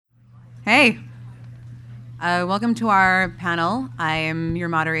Hey, welcome to our panel. I am your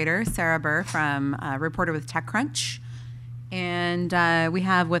moderator, Sarah Burr from Reporter with TechCrunch. And we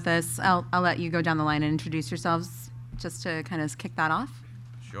have with us, I'll let you go down the line and introduce yourselves just to kind of kick that off.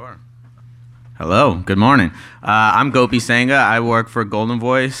 Sure. Hello, good morning. I'm Gopi Sangha. I work for Golden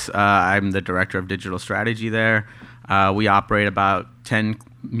Voice. I'm the director of digital strategy there. We operate about 10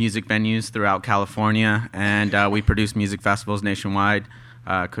 music venues throughout California, and we produce music festivals nationwide.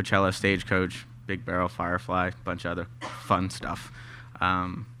 Coachella, Stagecoach, Big Barrel, Firefly, a bunch of other fun stuff.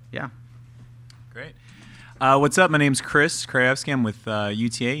 Yeah. Great. What's up? My name's Chris Krajewski. I'm with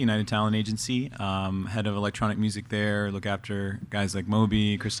UTA, United Talent Agency, head of electronic music there, look after guys like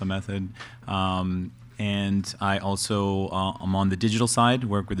Moby, Crystal Method. And I also am on the digital side,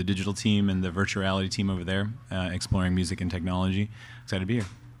 work with the digital team and the virtual reality team over there, exploring music and technology. Excited to be here.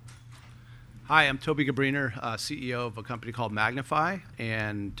 Hi, I'm Toby Gabriner, CEO of a company called Magnify,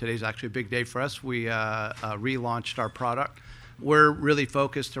 and today's actually a big day for us. We relaunched our product. We're really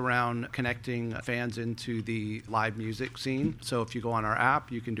focused around connecting fans into the live music scene. So if you go on our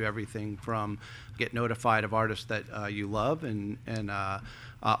app, you can do everything from get notified of artists that you love and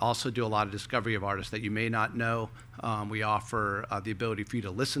also do a lot of discovery of artists that you may not know. We offer the ability for you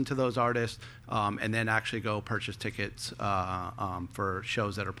to listen to those artists and then actually go purchase tickets for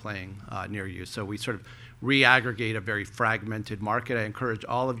shows that are playing near you. So we sort of re-aggregate a very fragmented market. I encourage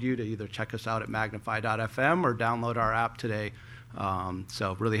all of you to either check us out at magnify.fm or download our app today.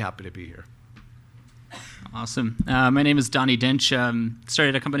 So really happy to be here. Awesome. My name is Donnie Dinch.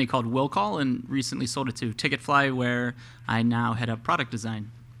 Started a company called Will Call and recently sold it to Ticketfly, where I now head up product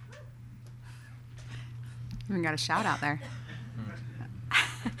design. Even got a shout out there.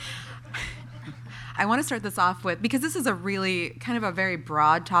 I want to start this off with, because this is a really kind of a very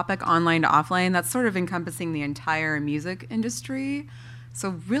broad topic, online to offline, that's sort of encompassing the entire music industry.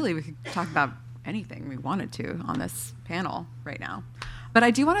 So really we could talk about anything we wanted to on this panel right now. But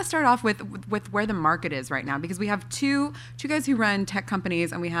I do want to start off with where the market is right now, because we have two guys who run tech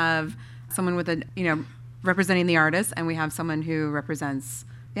companies, and we have someone with representing the artists, and we have someone who represents,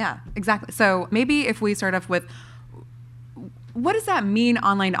 yeah, exactly. So maybe if we start off with, what does that mean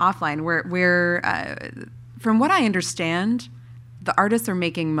online to offline? Where from what I understand, the artists are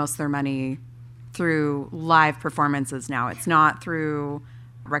making most of their money through live performances now. It's not through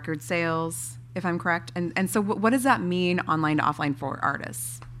record sales, if I'm correct. And so what does that mean online to offline for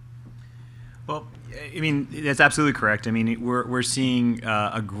artists? Well, I mean, that's absolutely correct. I mean, we're seeing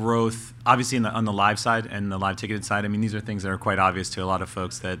a growth, obviously, on the live side and the live ticketed side. I mean, these are things that are quite obvious to a lot of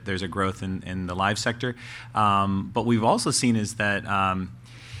folks, that there's a growth in the live sector. But we've also seen is that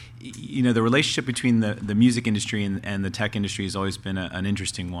the relationship between the music industry and the tech industry has always been an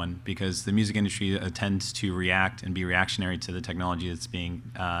interesting one, because the music industry tends to react and be reactionary to the technology that's being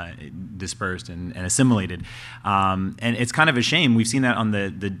dispersed and assimilated. And it's kind of a shame. We've seen that on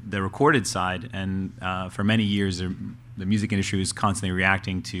the recorded side, and for many years the music industry was constantly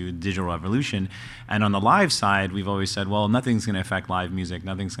reacting to digital revolution. And on the live side, we've always said, well, nothing's going to affect live music.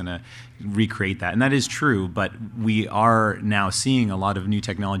 Nothing's going to recreate that. And that is true, but we are now seeing a lot of new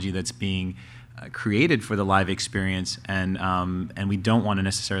technology that's being created for the live experience, and we don't want to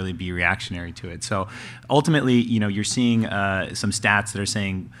necessarily be reactionary to it. So ultimately, you're seeing some stats that are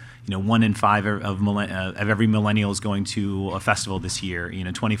saying, 1 in 5 of every millennial is going to a festival this year.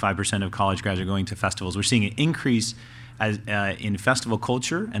 25% of college grads are going to festivals. We're seeing an increase in festival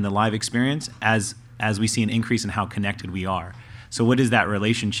culture and the live experience as we see an increase in how connected we are. So what is that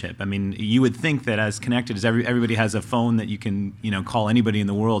relationship? I mean, you would think that as connected as everybody has a phone that you can, call anybody in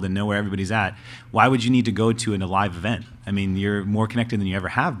the world and know where everybody's at. Why would you need to go to a live event? I mean, you're more connected than you ever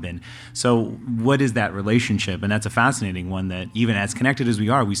have been. So what is that relationship? And that's a fascinating one, that even as connected as we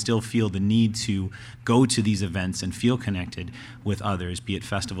are, we still feel the need to go to these events and feel connected with others, be it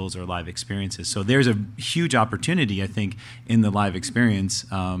festivals or live experiences. So there's a huge opportunity, I think, in the live experience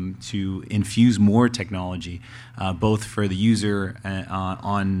to infuse more technology, both for the user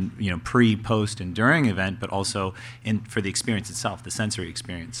on pre, post, and during event, but also for the experience itself, the sensory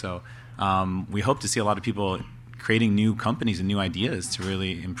experience. So we hope to see a lot of people creating new companies and new ideas to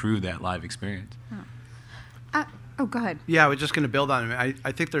really improve that live experience. Go ahead. Yeah, I was just going to build on it.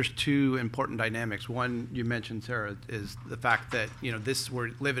 I think there's two important dynamics. One, you mentioned, Sarah, is the fact that we're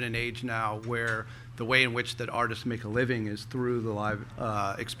living in an age now where the way in which that artists make a living is through the live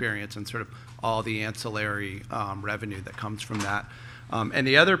experience and sort of all the ancillary revenue that comes from that. And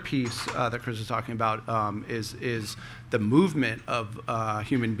the other piece that Chris is talking about is the movement of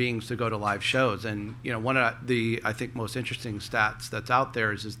human beings to go to live shows. And one of the, I think, most interesting stats that's out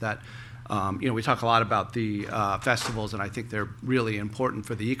there is that We talk a lot about the festivals, and I think they're really important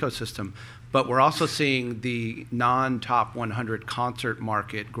for the ecosystem. But we're also seeing the non-top 100 concert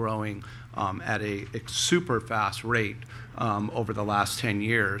market growing at a super fast rate over the last 10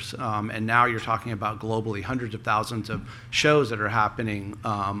 years. And now you're talking about globally hundreds of thousands of shows that are happening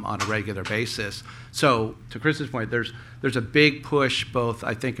on a regular basis. So to Chris's point, there's a big push, both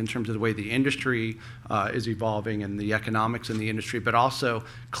I think in terms of the way the industry is evolving and the economics in the industry, but also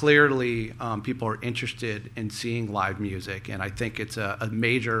clearly people are interested in seeing live music. And I think it's a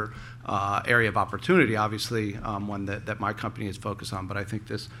major area of opportunity, obviously, one that my company is focused on. But I think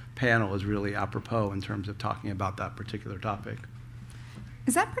this panel is really apropos in terms of talking about that particular topic.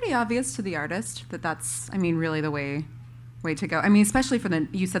 Is that pretty obvious to the artist that that's, I mean, really the way to go? I mean, especially for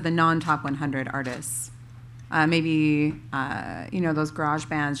you said the non-top 100 artists. Maybe, those garage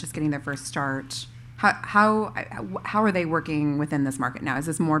bands just getting their first start. How are they working within this market now? Is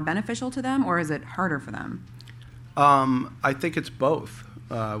this more beneficial to them, or is it harder for them? I think it's both.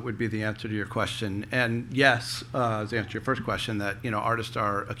 Would be the answer to your question. And yes, to answer your first question, that artists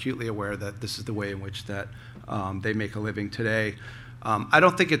are acutely aware that this is the way in which that they make a living today. I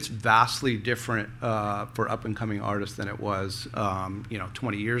don't think it's vastly different for up-and-coming artists than it was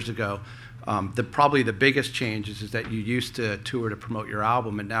 20 years ago. Probably the biggest change is that you used to tour to promote your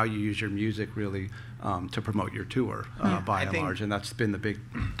album, and now you use your music really to promote your tour by and large, and that's been the big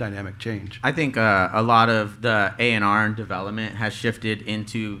dynamic change. I think a lot of the A&R and development has shifted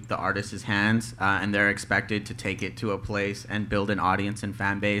into the artist's hands, and they're expected to take it to a place and build an audience and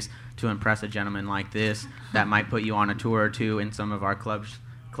fan base to impress a gentleman like this that might put you on a tour or two in some of our clubs.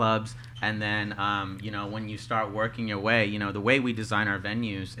 And then, when you start working your way, the way we design our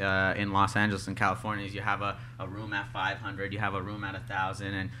venues in Los Angeles and California is you have a room at 500, you have a room at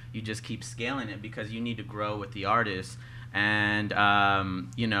 1,000, and you just keep scaling it because you need to grow with the artist. And,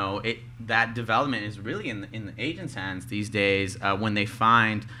 that development is really in the agent's hands these days when they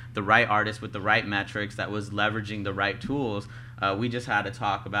find the right artist with the right metrics that was leveraging the right tools. We just had a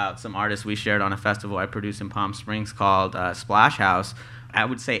talk about some artists we shared on a festival I produced in Palm Springs called Splash House. I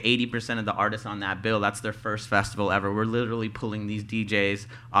would say 80% of the artists on that bill, that's their first festival ever. We're literally pulling these DJs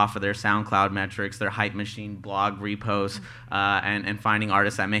off of their SoundCloud metrics, their Hype Machine blog reposts, and finding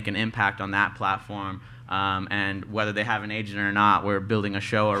artists that make an impact on that platform. And whether they have an agent or not, we're building a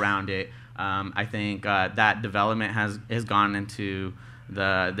show around it. I think that development has gone into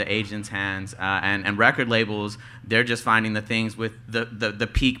the agent's hands, and record labels, they're just finding the things with the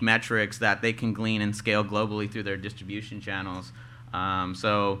peak metrics that they can glean and scale globally through their distribution channels.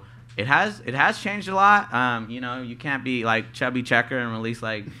 So it has changed a lot. You can't be like Chubby Checker and release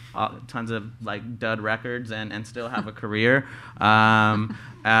like tons of like dud records and still have a career. You're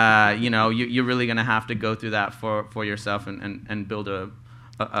really gonna have to go through that for yourself and build a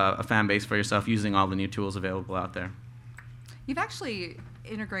fan base for yourself using all the new tools available out there. You've actually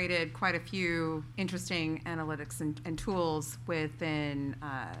integrated quite a few interesting analytics and tools within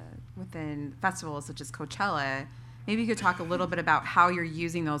festivals such as Coachella. Maybe you could talk a little bit about how you're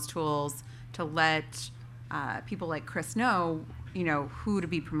using those tools to let people like Chris know who to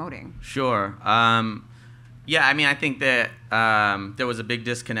be promoting. Sure. I think that there was a big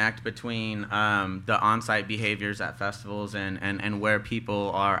disconnect between the on-site behaviors at festivals and where people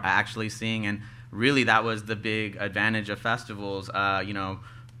are actually seeing, and really that was the big advantage of festivals.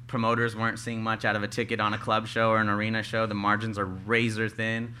 Promoters weren't seeing much out of a ticket on a club show or an arena show. The margins are razor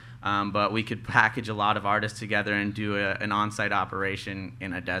thin. But we could package a lot of artists together and do an on-site operation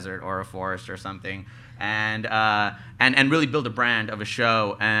in a desert or a forest or something, and really build a brand of a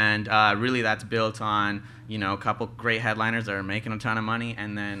show. And really, that's built on a couple great headliners that are making a ton of money,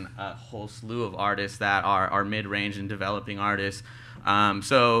 and then a whole slew of artists that are mid-range and developing artists.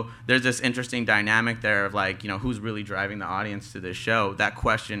 So there's this interesting dynamic there of who's really driving the audience to this show. That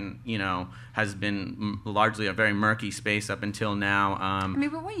question, has been largely a very murky space up until now.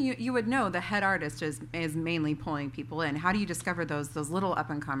 But when you would know the head artist is mainly pulling people in. How do you discover those little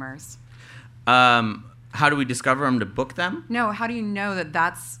up-and-comers? How do we discover them to book them? No, how do you know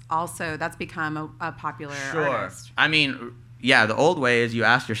that's become a popular artist? Yeah, the old way is you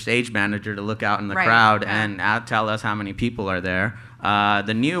ask your stage manager to look out in the crowd and tell us how many people are there.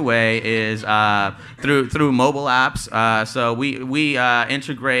 The new way is through mobile apps. So we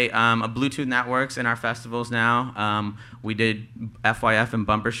integrate Bluetooth networks in our festivals now. We did FYF and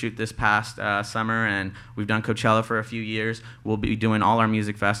Bumbershoot this past summer, and we've done Coachella for a few years. We'll be doing all our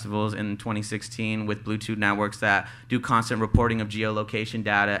music festivals in 2016 with Bluetooth networks that do constant reporting of geolocation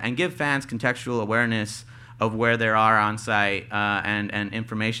data and give fans contextual awareness of where they are on site and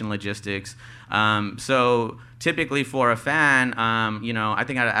information logistics. So typically for a fan, I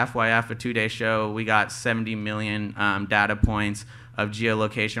think at a FYF, a 2-day show, we got 70 million data points of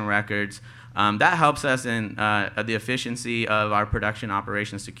geolocation records. That helps us in the efficiency of our production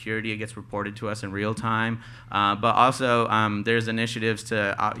operations security. It gets reported to us in real time. But also, there's initiatives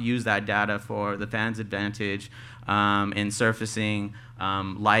to use that data for the fans' advantage in surfacing,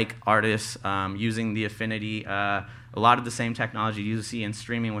 like artists using the affinity. A lot of the same technology you see in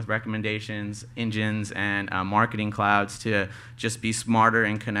streaming with recommendations, engines, and marketing clouds to just be smarter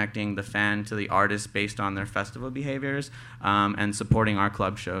in connecting the fan to the artist based on their festival behaviors and supporting our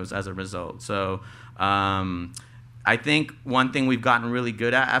club shows as a result. So I think one thing we've gotten really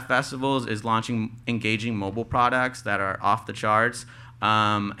good at festivals is launching engaging mobile products that are off the charts.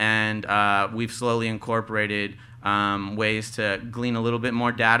 And we've slowly incorporated ways to glean a little bit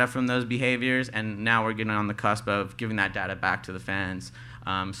more data from those behaviors, and now we're getting on the cusp of giving that data back to the fans.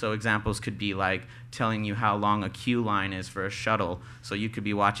 So examples could be like telling you how long a queue line is for a shuttle. So you could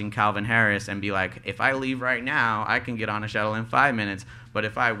be watching Calvin Harris and be like, if I leave right now, I can get on a shuttle in 5 minutes. But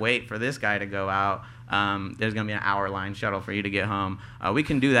if I wait for this guy to go out, there's going to be an hour-line shuttle for you to get home. We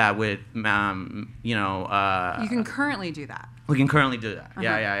can do that with, you can currently do that. We can currently do that.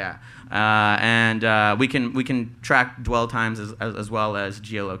 Yeah. And we can track dwell times as well as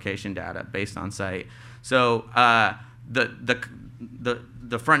geolocation data based on site. So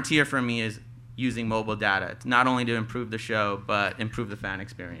the frontier for me is using mobile data, not only to improve the show, but improve the fan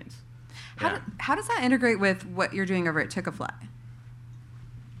experience. How does that integrate with what you're doing over at Ticketfly?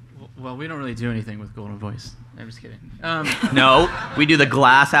 Well, we don't really do anything with Golden Voice. I'm just kidding. No, we do the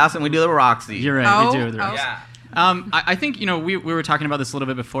Glass House and we do the Roxy. You're right. We do the Roxy. Yeah. I think we were talking about this a little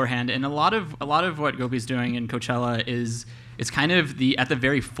bit beforehand, and a lot of what Gopi's doing in Coachella is kind of at the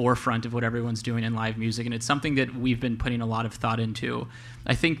very forefront of what everyone's doing in live music, and it's something that we've been putting a lot of thought into.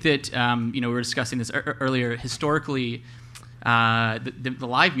 I think that we were discussing this earlier. Historically, the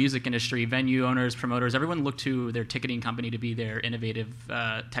live music industry, venue owners, promoters, everyone looked to their ticketing company to be their innovative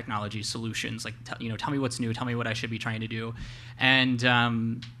technology solutions. Like, tell me what's new, tell me what I should be trying to do, and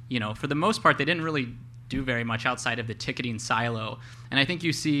for the most part, they didn't really do very much outside of the ticketing silo. And I think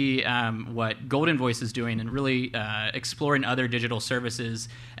you see what Golden Voice is doing and really exploring other digital services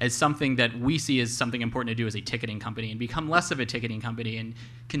as something that we see as something important to do as a ticketing company and become less of a ticketing company and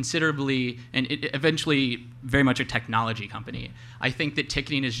considerably and eventually very much a technology company. I think that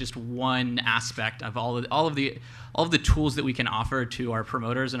ticketing is just one aspect of all of the tools that we can offer to our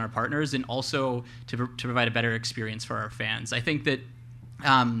promoters and our partners, and also to provide a better experience for our fans. I think that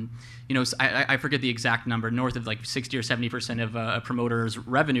I forget the exact number, north of like 60 or 70% of a promoter's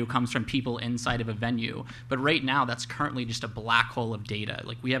revenue comes from people inside of a venue. But right now, that's currently just a black hole of data.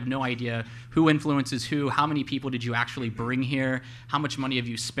 Like, we have no idea who influences who, how many people did you actually bring here, how much money have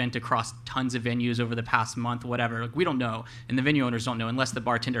you spent across tons of venues over the past month, whatever. Like, we don't know, and the venue owners don't know unless the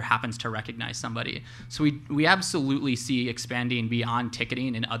bartender happens to recognize somebody. So we absolutely see expanding beyond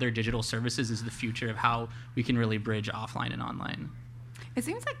ticketing and other digital services as the future of how we can really bridge offline and online. It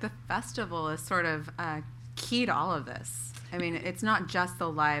seems like the festival is sort of key to all of this. I mean, it's not just the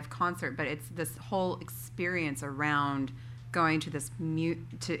live concert, but it's this whole experience around going to this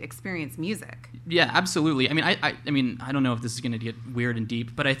to experience music. Yeah, absolutely. I mean, I don't know if this is going to get weird and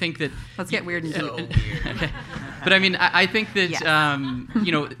deep, but I think that let's get weird and deep. Okay. But I mean, I think that yes.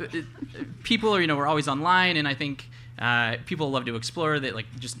 People are we're always online, and I think people love to explore that, like,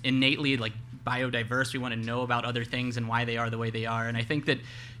 just innately like biodiverse. We want to know about other things and why they are the way they are. And I think that,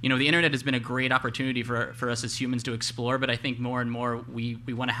 the internet has been a great opportunity for us as humans to explore, but I think more and more we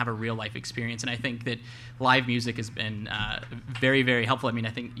want to have a real life experience. And I think that live music has been very, very helpful. I mean, I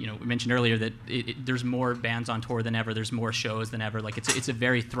think, we mentioned earlier that there's more bands on tour than ever. There's more shows than ever. Like, it's a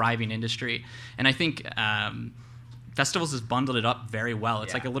very thriving industry. And I think festivals has bundled it up very well.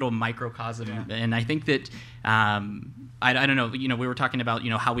 It's like a little microcosm. Yeah. And I think that, I don't know, we were talking about,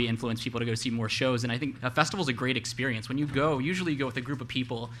 how we influence people to go see more shows. And I think a festival is a great experience. When you go, usually you go with a group of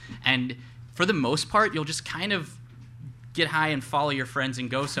people. And for the most part, you'll just kind of get high and follow your friends and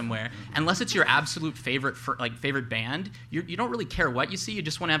go somewhere. Unless it's your absolute favorite band, you don't really care what you see. You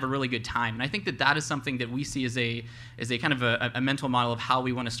just want to have a really good time. And I think that is something that we see as a kind of a mental model of how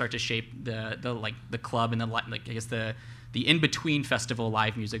we want to start to shape the club and the in-between festival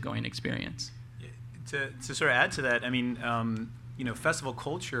live music going experience. To sort of add to that, I mean, festival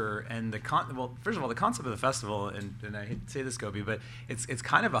culture and well, first of all, the concept of the festival, and I hate to say this, Gopi, but it's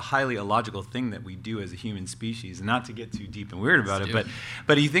kind of a highly illogical thing that we do as a human species, and not to get too deep and weird about it,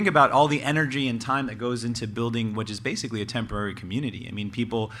 but you think about all the energy and time that goes into building what is basically a temporary community. I mean,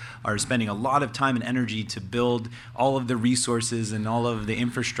 people are spending a lot of time and energy to build all of the resources and all of the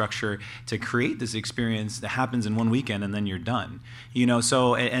infrastructure to create this experience that happens in one weekend and then you're done.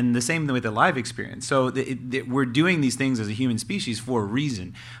 So, and the same with the live experience. So we're doing these things as a human species for a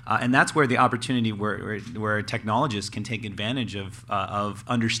reason, and that's where the opportunity where technologists can take advantage of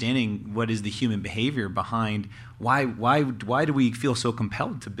understanding what is the human behavior behind why do we feel so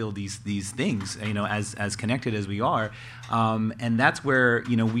compelled to build these things, as connected as we are, and that's where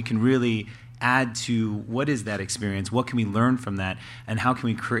we can really add to what is that experience, what can we learn from that, and how can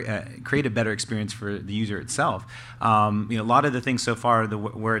we create a better experience for the user itself. A lot of the things so far,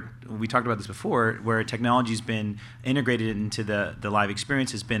 where we talked about this before, where technology's been integrated into the live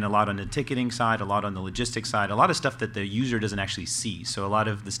experience, has been a lot on the ticketing side, a lot on the logistics side, a lot of stuff that the user doesn't actually see. So a lot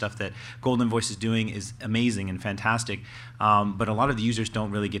of the stuff that Golden Voice is doing is amazing and fantastic, but a lot of the users don't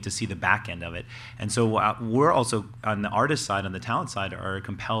really get to see the back end of it. And so we're also, on the artist side, on the talent side, are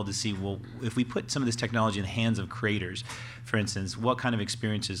compelled to see, well, if we put some of this technology in the hands of creators, for instance, what kind of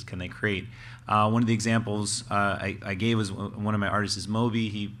experiences can they create? One of the examples I gave was one of my artists is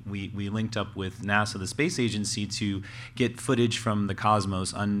Moby. We linked up with NASA, the space agency, to get footage from the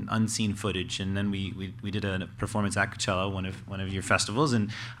cosmos, unseen footage, and then we did a performance at Coachella, one of your festivals,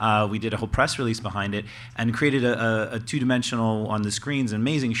 and we did a whole press release behind it and created a two-dimensional on the screens, an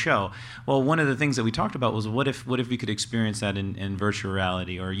amazing show. Well, one of the things that we talked about was what if we could experience that in virtual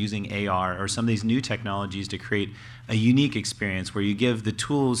reality, or using AR or some of these new technologies to create a unique experience where you give the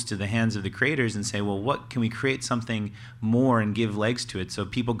tools to the hands of the creators and say, well, what can we create something more and give legs to it, so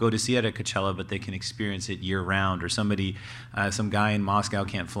people go to see it at Coachella, but they can experience it year round, or some guy in Moscow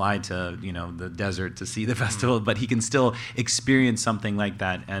can't fly to the desert to see the festival, but he can still experience something like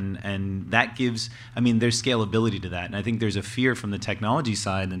that, and that gives, there's scalability to that, and I think there's a fear from the technology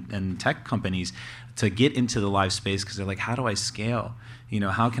side and tech companies to get into the live space because they're like, how do I scale?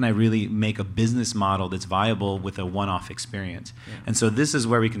 How can I really make a business model that's viable with a one-off experience? Yeah. And so this is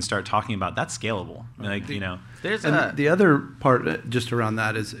where we can start talking about that's scalable. There's the other part just around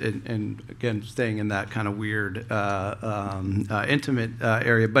that is, and again, staying in that kind of weird, intimate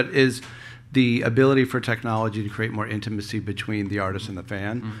area, but is the ability for technology to create more intimacy between the artist and the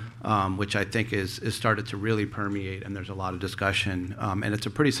fan, which I think is started to really permeate, and there's a lot of discussion, and it's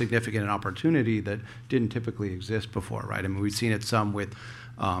a pretty significant opportunity that didn't typically exist before, right? We've seen it some with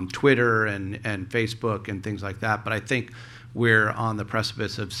Twitter and Facebook and things like that, but I think we're on the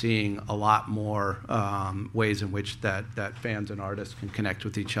precipice of seeing a lot more ways in which that fans and artists can connect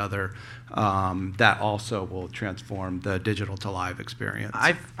with each other. That also will transform the digital to live experience.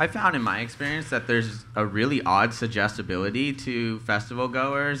 I found in my experience that there's a really odd suggestibility to festival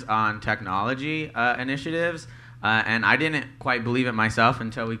goers on technology initiatives. And I didn't quite believe it myself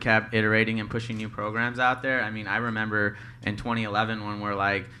until we kept iterating and pushing new programs out there. I remember in 2011 when we're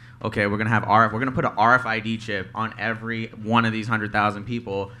like, okay, we're gonna put an RFID chip on every one of these 100,000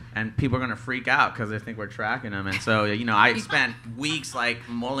 people, and people are gonna freak out because they think we're tracking them. And so, I spent weeks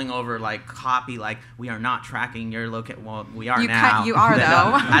mulling over copy, we are not tracking your location. Well, we are now. You are though.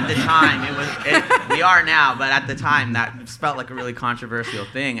 At the time, we are now, but at the time that felt like a really controversial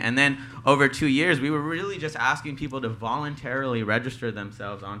thing. And then over 2 years, we were really just asking people to voluntarily register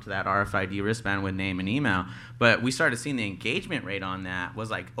themselves onto that RFID wristband with name and email. But we started seeing the engagement rate on that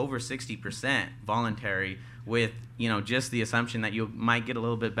was over 60% voluntary, with just the assumption that you might get a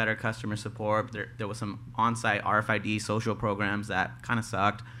little bit better customer support. There was some on-site RFID social programs that kind of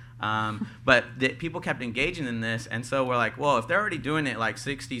sucked. But people kept engaging in this, and so we're like, well, if they're already doing it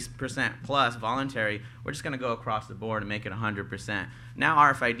 60% plus voluntary, we're just going to go across the board and make it 100%. Now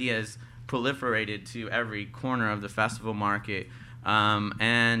RFID has proliferated to every corner of the festival market.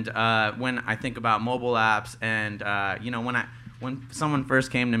 And when I think about mobile apps, and when someone first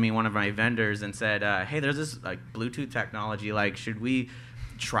came to me, one of my vendors, and said, hey, there's this Bluetooth technology, should we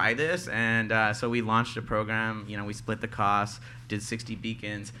try this? And so we launched a program, we split the costs, did 60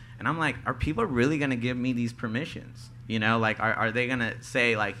 beacons, and I'm like, are people really gonna give me these permissions? Are they gonna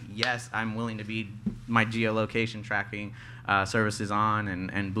say yes, I'm willing to be my geolocation tracking services on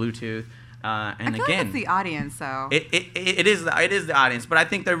and Bluetooth? And I feel again, it's the audience, though. It is the audience, but I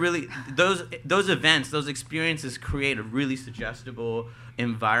think they're really those events, those experiences create a really suggestible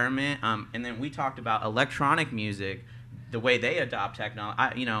environment. And then we talked about electronic music the way they adopt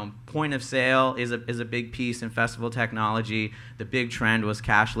technology. Point of sale is a big piece in festival technology. The big trend was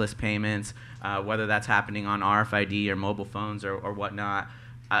cashless payments, whether that's happening on RFID or mobile phones or whatnot.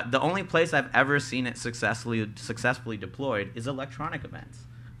 The only place I've ever seen it successfully deployed is electronic events.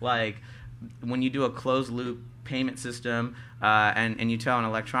 Like when you do a closed loop payment system and you tell an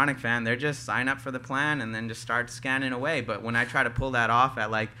electronic fan, they're just sign up for the plan and then just start scanning away. But when I try to pull that off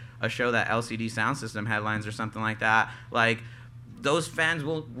at like a show that LCD Sound System headlines or something like that, like those fans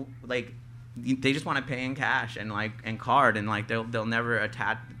will like they just want to pay in cash and card, and like they'll never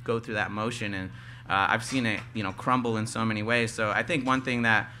go through that motion. And I've seen it crumble in so many ways. So I think one thing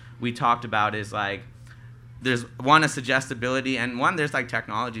that we talked about is like there's one, a suggestibility, and one, there's like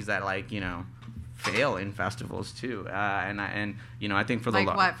technologies that fail in festivals too. And I think for the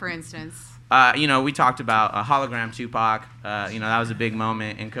like what, for instance? We talked about a hologram Tupac. That was a big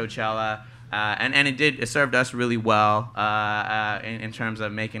moment in Coachella, and it served us really well in terms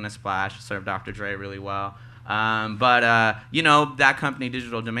of making a splash. It served Dr. Dre really well. But that company,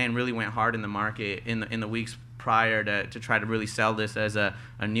 Digital Domain, really went hard in the market in the weeks prior to try to really sell this as a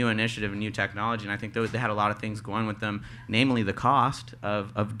new initiative, a new technology. And I think they had a lot of things going with them, namely the cost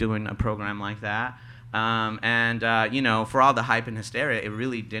of doing a program like that. For all the hype and hysteria, it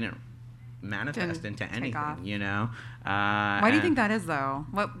really didn't manifest into anything. Why do you think that is, though?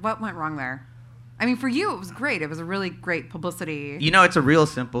 What went wrong there? I mean, for you, it was great. It was a really great publicity. It's a real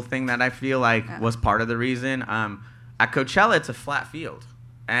simple thing that I feel like was part of the reason. At Coachella, it's a flat field.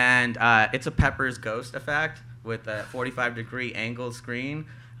 And it's a Pepper's Ghost effect with a 45-degree angled screen.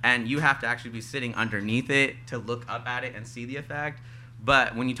 And you have to actually be sitting underneath it to look up at it and see the effect.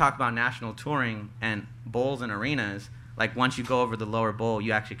 But when you talk about national touring and bowls and arenas, like once you go over the lower bowl,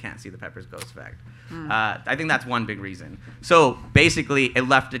 you actually can't see the Pepper's Ghost effect. I think that's one big reason. So basically, it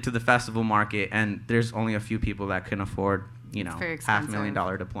left it to the festival market, and there's only a few people that can afford,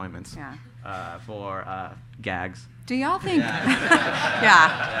 $500,000 deployments for gags. Do y'all think?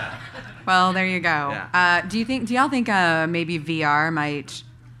 Yeah. Well, there you go. Yeah. Do y'all think maybe VR might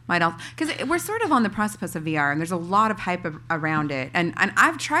also, because we're sort of on the precipice of VR, and there's a lot of hype around it, and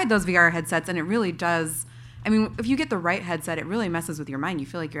I've tried those VR headsets, and it really does. I mean, if you get the right headset, it really messes with your mind. You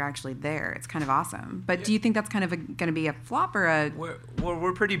feel like you're actually there. It's kind of awesome. But do you think that's kind of going to be a flop or a?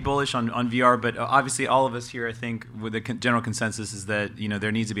 We're pretty bullish on VR, but obviously all of us here, I think, with the general consensus is that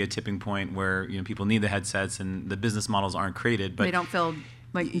there needs to be a tipping point where people need the headsets and the business models aren't created. But they don't feel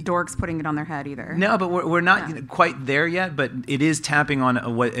like dorks putting it on their head either. No, but we're not quite there yet. But it is tapping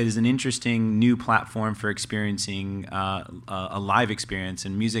on what is an interesting new platform for experiencing a live experience,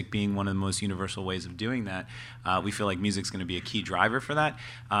 and music being one of the most universal ways of doing that. We feel like music's going to be a key driver for that.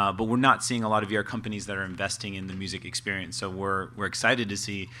 But we're not seeing a lot of VR companies that are investing in the music experience. So we're excited to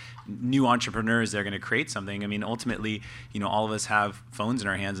see new entrepreneurs that are going to create something. I mean, ultimately, all of us have phones in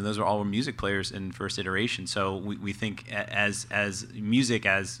our hands, and those are all music players in first iteration. So we think as music,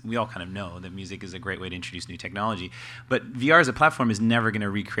 as we all kind of know, that music is a great way to introduce new technology. But VR as a platform is never going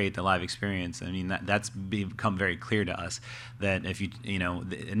to recreate the live experience. I mean, that's become very clear to us that if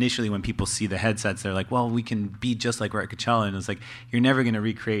initially when people see the headsets, they're like, well, we can be just like we're at Coachella. And it's like, you're never going to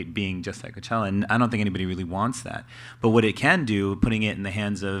recreate being just like Coachella. And I don't think anybody really wants that. But what it can do, putting it in the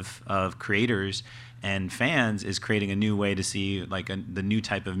hands of creators and fans, is creating a new way to see the new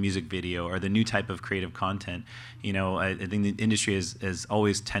type of music video or the new type of creative content. I think the industry has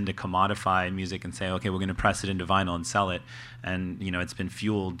always tend to commodify music and say, okay, we're going to press it into vinyl and sell it. And it's been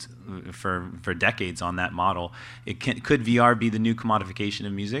fueled for decades on that model. Could VR be the new commodification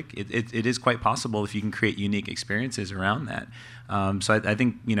of music? It is quite possible if you can create unique experiences around that. So I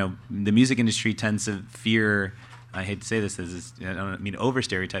think the music industry tends to fear. I hate to say this, I don't mean over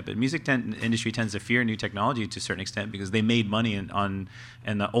stereotype, but music industry tends to fear new technology to a certain extent because they made money in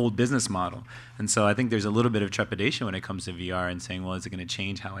the old business model. And so I think there's a little bit of trepidation when it comes to VR and saying, well, is it going to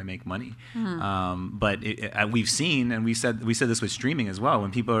change how I make money? Mm-hmm. But we've seen, and we said this with streaming as well,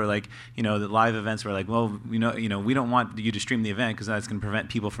 when people are like, the live events were like, well, we don't want you to stream the event because that's going to prevent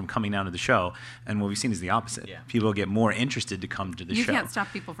people from coming down to the show. And what we've seen is the opposite. Yeah. People get more interested to come to the show. You can't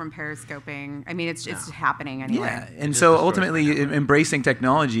stop people from periscoping. I mean, it's happening anyway. Yeah. And so ultimately, embracing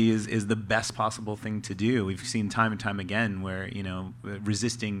technology is the best possible thing to do. We've seen time and time again where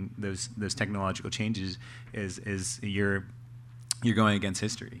resisting those technological changes is you're going against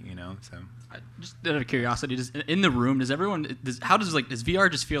history. So just out of curiosity, in the room, does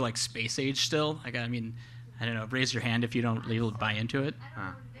VR just feel like space age still? Like, I mean, I don't know. Raise your hand if you don't really buy into it.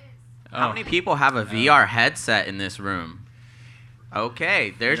 How many people have a VR headset in this room?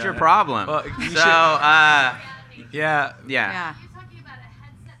 Okay, there's your problem. Well, Yeah. Yeah. You're talking about a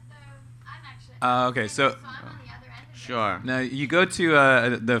headset, though. I'm actually. Okay, so. I'm on the other end of Sure. Now you go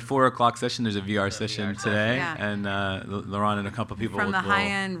to the 4 o'clock session. There's a VR session today, Yeah. and Laurent and a couple people From the will high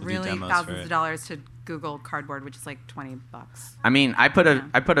end, do really demos for thousands it. of dollars to Google Cardboard, which is like $20. I mean, I put Yeah.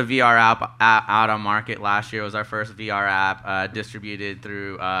 a VR app out on market last year. It was our first VR app distributed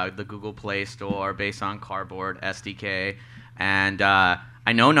through the Google Play Store based on Cardboard SDK, and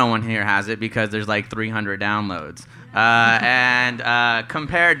I know no one here has it because there's like 300 downloads, and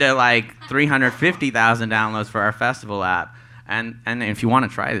compared to like 350,000 downloads for our festival app. And if you want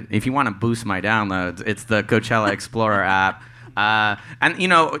to try it, if you want to boost my downloads, it's the Coachella Explorer app. And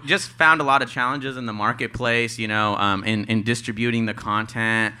just found a lot of challenges in the marketplace, in distributing the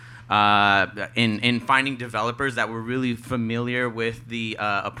content, in finding developers that were really familiar with the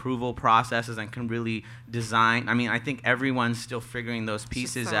approval processes and can really design. I mean, I think everyone's still figuring those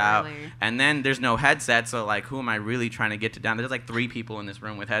pieces so out. early. And then there's no headset, so like, who am I really trying to get to download? There's like 3 people in this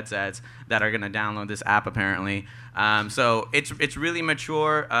room with headsets that are going to download this app apparently. So it's really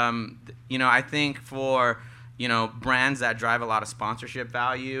mature. I think for brands that drive a lot of sponsorship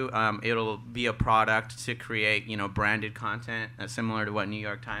value, it'll be a product to create, branded content similar to what New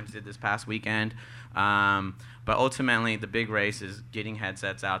York Times did this past weekend. But ultimately, the big race is getting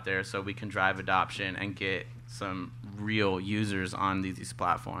headsets out there so we can drive adoption and get some real users on these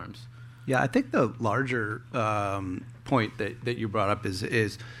platforms. Yeah, I think the larger point that you brought up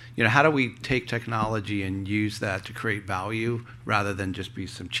is how do we take technology and use that to create value rather than just be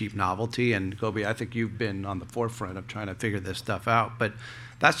some cheap novelty? And Gopi, I think you've been on the forefront of trying to figure this stuff out. But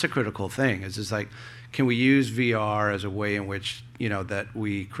that's the critical thing is like, can we use VR as a way in which that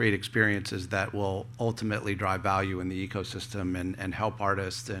we create experiences that will ultimately drive value in the ecosystem and help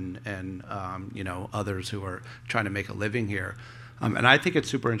artists and others who are trying to make a living here. And I think it's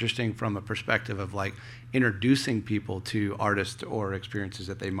super interesting from a perspective of like introducing people to artists or experiences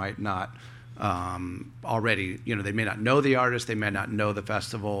that they might not already, they may not know the artist, they may not know the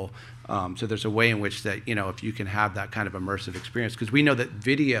festival. So there's a way in which that, if you can have that kind of immersive experience, because we know that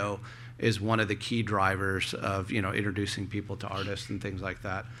video is one of the key drivers of, introducing people to artists and things like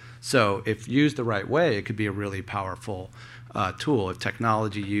that. So if used the right way, it could be a really powerful tool. If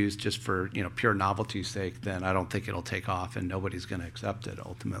technology used just for pure novelty's sake, then I don't think it'll take off, and nobody's going to accept it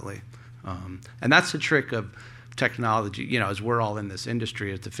ultimately. And that's the trick of technology. As we're all in this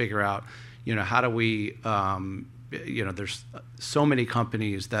industry, is to figure out, how do we, there's so many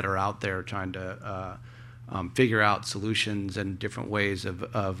companies that are out there trying to figure out solutions and different ways of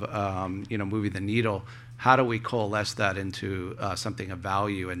moving the needle. How do we coalesce that into something of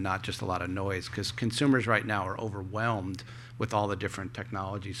value and not just a lot of noise? Because consumers right now are overwhelmed with all the different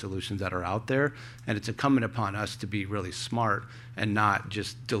technology solutions that are out there, and it's incumbent upon us to be really smart and not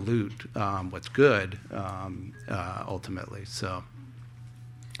just dilute what's good ultimately. So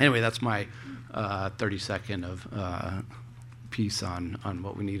anyway, that's my 30-second of piece on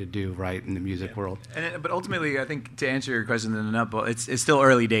what we need to do right in the music world. But ultimately, I think to answer your question in a nutshell, it's still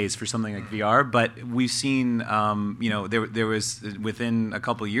early days for something like VR. But we've seen, there was within a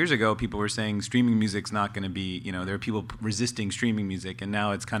couple of years ago, people were saying streaming music's not going to be, there were people resisting streaming music, and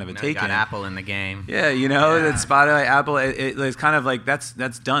now it's kind of a take. Got Apple in the game. Yeah, that Spotify, Apple, it's kind of like that's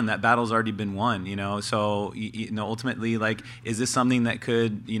done. That battle's already been won. So ultimately, like, is this something that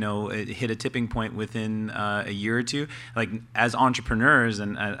could hit a tipping point within a year or two? Like, as entrepreneurs,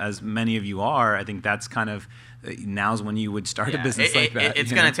 and as many of you are, I think that's kind of now's when you would start a business like that.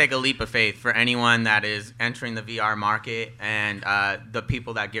 It's going to take a leap of faith for anyone that is entering the VR market, and the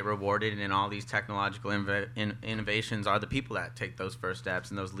people that get rewarded in all these technological innovations are the people that take those first steps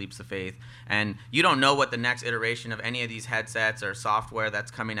and those leaps of faith. And you don't know what the next iteration of any of these headsets or software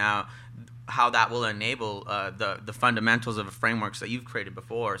that's coming out, how that will enable the fundamentals of the frameworks that you've created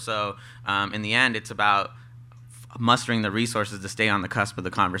before. So in the end, it's about mustering the resources to stay on the cusp of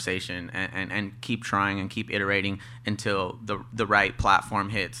the conversation and keep trying and keep iterating until the right platform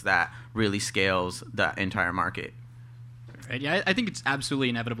hits that really scales the entire market. Right. Yeah, I think it's absolutely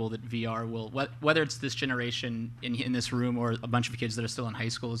inevitable that VR will, whether it's this generation in this room or a bunch of kids that are still in high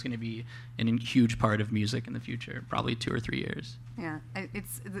school, is going to be a huge part of music in the future, probably 2 or 3 years. Yeah,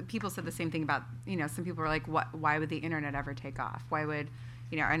 people said the same thing about, some people were like, why would the internet ever take off? Why would,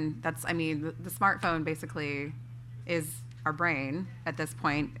 and that's, the smartphone basically is our brain at this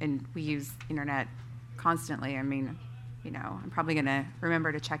point, and we use internet constantly. I'm probably going to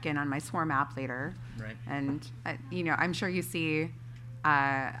remember to check in on my Swarm app later. Right. And, I'm sure you see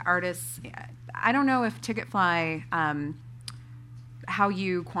artists. I don't know if Ticketfly, how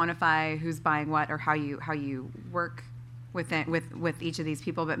you quantify who's buying what or how you work with each of these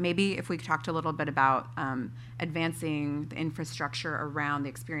people, but maybe if we talked a little bit about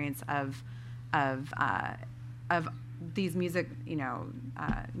these music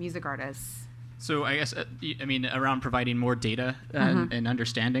artists? So I guess around providing more data and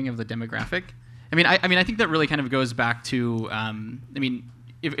understanding of the demographic. I think that really kind of goes back to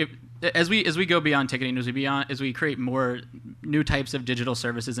if as we go beyond ticketing, as we create more new types of digital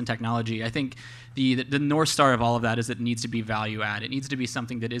services and technology, I think the North Star of all of that is it needs to be value add. It needs to be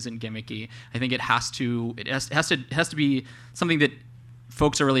something that isn't gimmicky. I think it has to be something that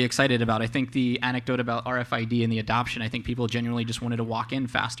folks are really excited about. I think the anecdote about RFID and the adoption, I think people genuinely just wanted to walk in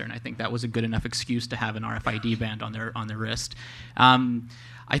faster, and I think that was a good enough excuse to have an RFID band on their wrist.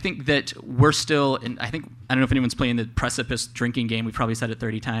 I think that we're still, I don't know if anyone's playing the Precipice drinking game. We've probably said it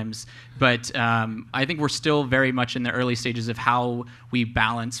 30 times. But I think we're still very much in the early stages of how we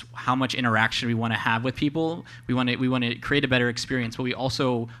balance how much interaction we want to have with people. We want to create a better experience, but we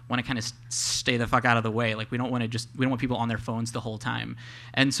also want to kind of stay the fuck out of the way. Like we don't want people on their phones the whole time.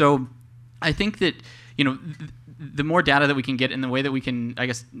 And so I think that, the more data that we can get and the way that we can, I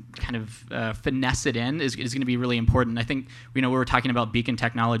guess, kind of finesse it in is going to be really important. I think, we were talking about beacon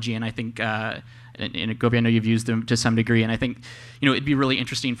technology, and I think, and Gopi, I know you've used them to some degree, and I think, it'd be really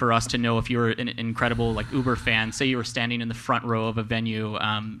interesting for us to know if you're an incredible Uber fan. Say you were standing in the front row of a venue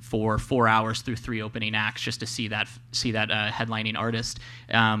for 4 hours through 3 opening acts just to see that headlining artist.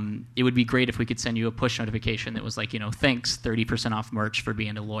 It would be great if we could send you a push notification that was like, thanks, 30% off merch for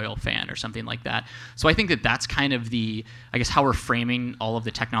being a loyal fan or something like that. So I think that that's kind of how we're framing all of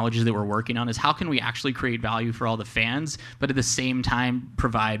the technologies that we're working on is how can we actually create value for all the fans, but at the same time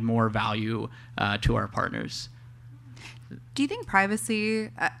provide more value to our partners. Do you think privacy,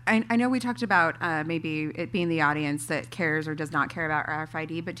 I know we talked about maybe it being the audience that cares or does not care about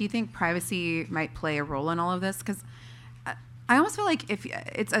RFID, but do you think privacy might play a role in all of this? Because I almost feel like if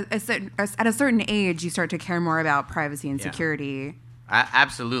it's at a certain age, you start to care more about privacy and security.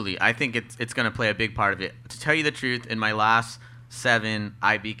 Absolutely. I think it's going to play a big part of it. To tell you the truth, in my last 7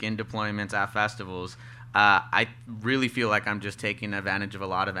 iBeacon deployments at festivals, I really feel like I'm just taking advantage of a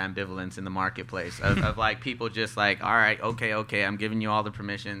lot of ambivalence in the marketplace of people just like, all right, okay, I'm giving you all the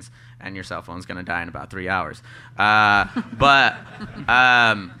permissions, and your cell phone's going to die in about 3 hours. But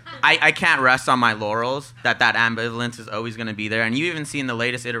I can't rest on my laurels that ambivalence is always going to be there. And you even see in the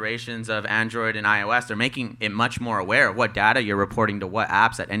latest iterations of Android and iOS, they're making it much more aware of what data you're reporting to what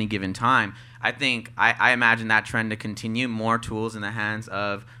apps at any given time. I imagine that trend to continue, more tools in the hands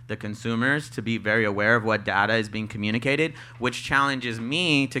of the consumers to be very aware of what data is being communicated, which challenges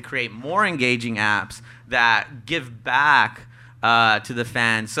me to create more engaging apps that give back to the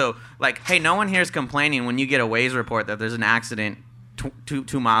fans. So, hey, no one here is complaining when you get a Waze report that there's an accident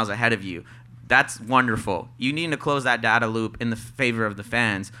 2 miles ahead of you. That's wonderful. You need to close that data loop in the favor of the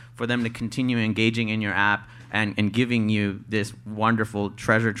fans for them to continue engaging in your app and giving you this wonderful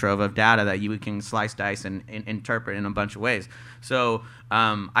treasure trove of data that you can slice, dice, and interpret in a bunch of ways. So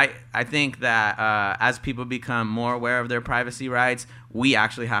I think that as people become more aware of their privacy rights, we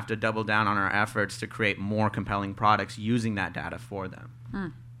actually have to double down on our efforts to create more compelling products using that data for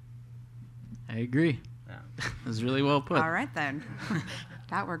them. I agree. Yeah. That was really well put. All right, then.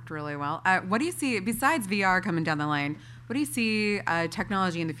 That worked really well. What do you see, besides VR coming down the line, what do you see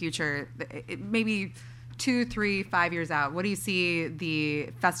technology in the future, maybe 2, 3, 5 years out? What do you see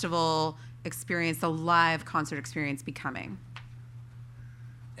the festival experience, the live concert experience becoming?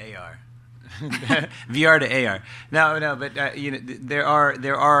 AR. VR to AR. No, but there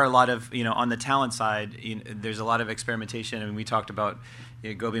are a lot of, on the talent side, there's a lot of experimentation. I mean, we talked about,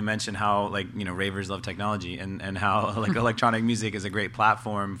 Gopi mentioned how ravers love technology and how electronic music is a great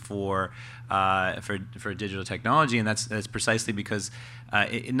platform for digital technology, and that's precisely because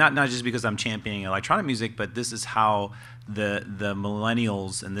not just because I'm championing electronic music, but this is how the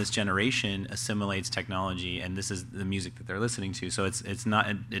millennials and this generation assimilates technology, and this is the music that they're listening to. So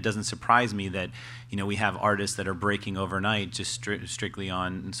it doesn't surprise me that we have artists that are breaking overnight just strictly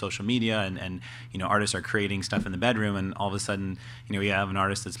on social media, and artists are creating stuff in the bedroom, and all of a sudden we have an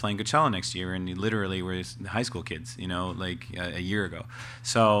artist that's playing Coachella next year, and literally we're high school kids, a year ago.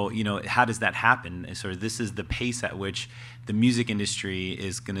 So how does that happen? So this is the pace at which the music industry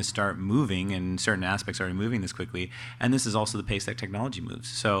is going to start moving, and certain aspects are already moving this quickly. And this is also the pace that technology moves.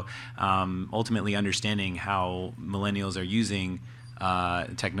 So ultimately understanding how millennials are using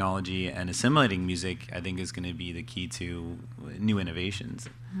technology and assimilating music, I think, is going to be the key to new innovations,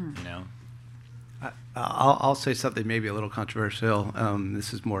 I'll say something maybe a little controversial.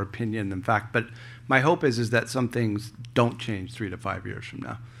 This is more opinion than fact, but my hope is that some things don't change 3 to 5 years from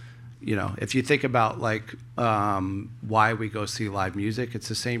now. If you think about why we go see live music, it's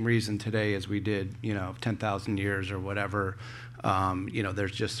the same reason today as we did 10,000 years or whatever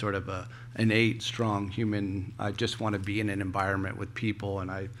There's just sort of a innate, strong human, I just want to be in an environment with people,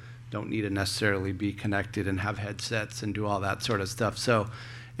 and I don't need to necessarily be connected and have headsets and do all that sort of stuff. So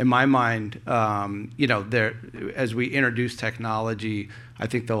in my mind, as we introduce technology, I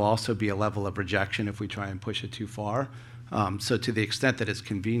think there'll also be a level of rejection if we try and push it too far. So to the extent that it's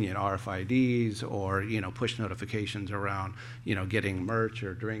convenient, RFIDs or push notifications around getting merch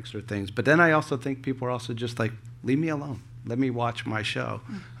or drinks or things. But then I also think people are also just like, leave me alone, let me watch my show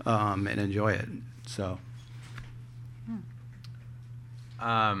and enjoy it. So.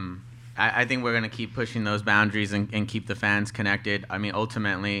 I think we're going to keep pushing those boundaries and keep the fans connected. I mean,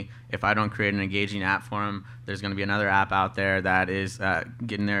 ultimately, if I don't create an engaging app for them, there's going to be another app out there that is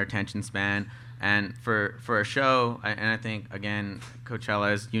getting their attention span. And for a show, and I think, again,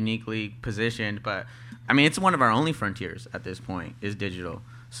 Coachella is uniquely positioned, but, I mean, it's one of our only frontiers at this point is digital.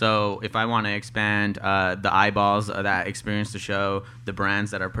 So if I want to expand the eyeballs that experience the show, the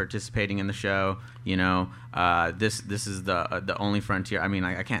brands that are participating in the show, this is the only frontier. I mean,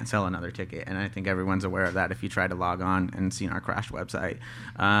 I can't sell another ticket, and I think everyone's aware of that if you try to log on and see our crashed website.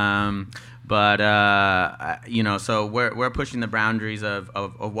 So we're pushing the boundaries of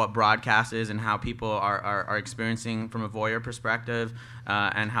what broadcast is and how people are experiencing from a voyeur perspective,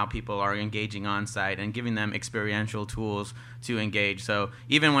 and how people are engaging on site and giving them experiential tools to engage. So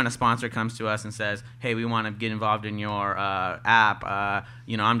even when a sponsor comes to us and says, hey, we want to get involved in your app,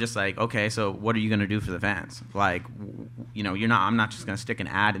 I'm just like, okay, so what are you going to do for the fans? Like, I'm not just going to stick an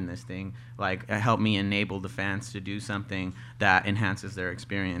ad in this thing. Like, help me enable the fans to do something that enhances their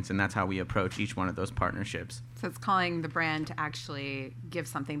experience. And that's how we approach each one of those partnerships. So it's calling the brand to actually give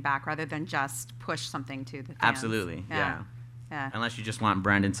something back rather than just push something to the fans. Absolutely, yeah. Unless you just want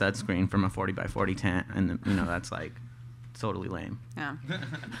Brandon Sudscreen from a 40 by 40 tent, and that's like totally lame. Yeah.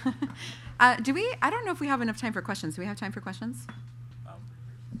 I don't know if we have enough time for questions. Do we have time for questions?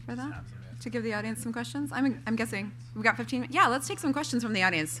 For that? To give the audience some questions? I'm guessing. We've got 15 minutes. Yeah, let's take some questions from the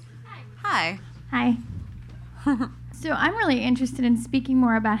audience. Hi. Hi. So I'm really interested in speaking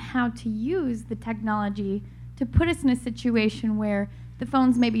more about how to use the technology to put us in a situation where the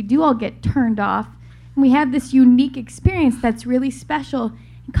phones maybe do all get turned off, and we have this unique experience that's really special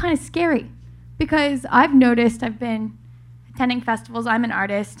and kind of scary. Because I've noticed, I've been attending festivals. I'm an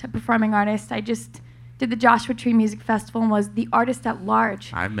artist, a performing artist. I just did the Joshua Tree Music Festival and was the artist at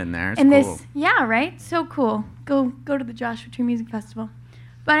large. I've been there. It's and cool. Yeah, right? So cool. Go to the Joshua Tree Music Festival.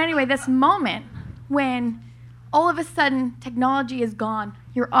 But anyway, this moment when all of a sudden technology is gone,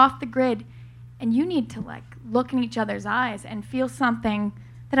 you're off the grid, and you need to look in each other's eyes and feel something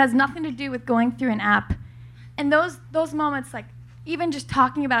that has nothing to do with going through an app. And those moments, even just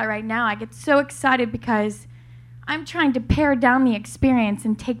talking about it right now, I get so excited because I'm trying to pare down the experience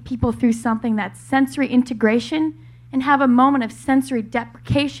and take people through something that's sensory integration and have a moment of sensory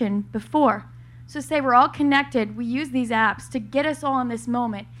deprecation before. So say we're all connected, we use these apps to get us all in this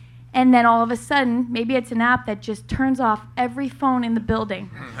moment, and then all of a sudden, maybe it's an app that just turns off every phone in the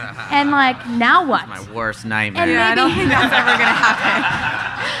building. And now what? That's my worst nightmare. And I don't think that's ever going to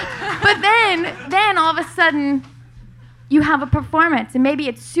happen. But then all of a sudden, you have a performance, and maybe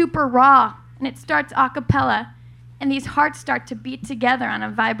it's super raw, and it starts a cappella, and these hearts start to beat together on a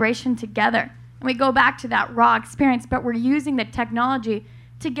vibration together. And we go back to that raw experience, but we're using the technology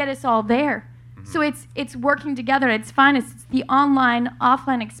to get us all there. So it's working together. It's fine. It's the online,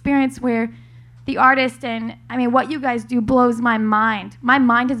 offline experience where the artist and, what you guys do blows my mind. My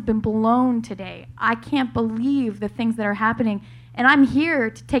mind has been blown today. I can't believe the things that are happening. And I'm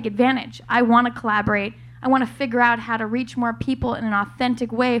here to take advantage. I want to collaborate. I want to figure out how to reach more people in an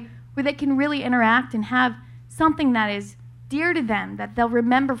authentic way where they can really interact and have something that is dear to them, that they'll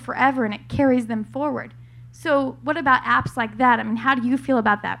remember forever, and it carries them forward. So what about apps like that? How do you feel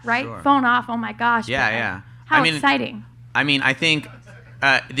about that, right? Sure. Phone off, oh my gosh. Yeah. How exciting. I think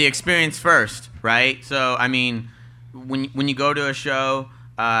the experience first, right? So, when you go to a show,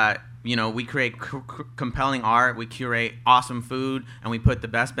 we create compelling art, we curate awesome food, and we put the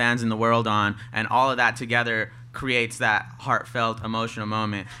best bands in the world on, and all of that together creates that heartfelt, emotional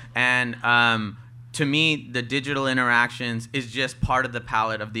moment. And to me, the digital interactions is just part of the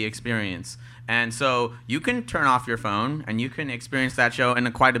palette of the experience. And so you can turn off your phone and you can experience that show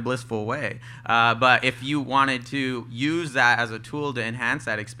in quite a blissful way. But if you wanted to use that as a tool to enhance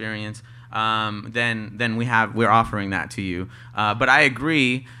that experience, then we're offering that to you. But I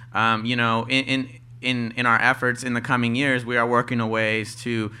agree. in our efforts in the coming years, we are working on ways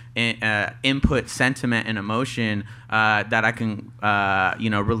to input sentiment and emotion that I can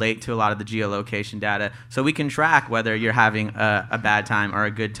relate to a lot of the geolocation data, so we can track whether you're having a bad time or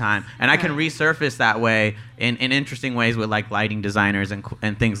a good time, and I can resurface that way in interesting ways with like lighting designers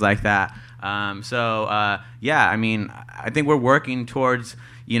and things like that. Yeah, I mean, I think we're working towards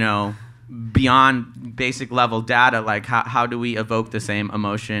beyond basic level data, like how do we evoke the same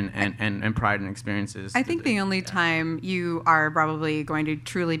emotion and pride and experiences. I think the only time you are probably going to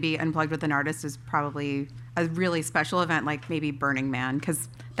truly be unplugged with an artist is probably a really special event like maybe Burning Man, because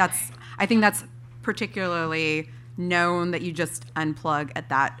I think that's particularly known that you just unplug at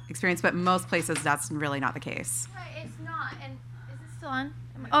that experience, but most places that's really not the case. Right, it's not. And is it still on?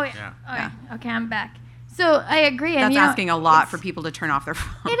 Oh yeah. Yeah. Oh, yeah. Okay, I'm back. So I agree. That's and, asking a lot for people to turn off their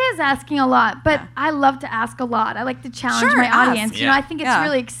phone. It is asking a lot, but I love to ask a lot. I like to challenge Sure, my ask. audience. Yeah. I think it's Yeah.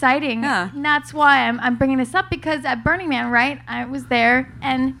 really exciting. Yeah. And that's why I'm bringing this up, because at Burning Man, right, I was there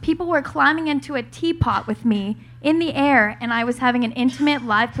and people were climbing into a teapot with me in the air, and I was having an intimate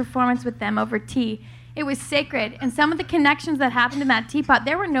live performance with them over tea. It was sacred. And some of the connections that happened in that teapot,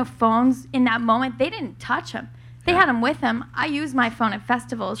 there were no phones in that moment. They didn't touch them. They had them with them. I use my phone at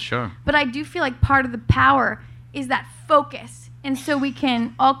festivals. Sure. But I do feel like part of the power is that focus, and so we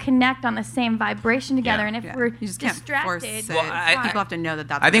can all connect on the same vibration together. Yeah. And if Yeah. we're You just can't force distracted, it. Well, I- People have to know that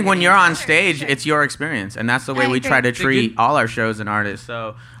that's I think what when it you're is. on stage, Sure. it's your experience, and that's the way I we agree. try to It's a treat all our shows and artists.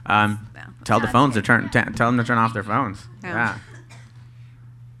 So tell the phones to tell them to turn off their phones. Yeah. Yeah.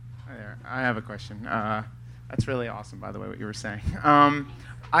 Hi there. I have a question. That's really awesome, by the way, what you were saying.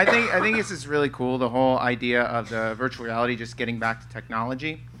 I think this is really cool, the whole idea of the virtual reality just getting back to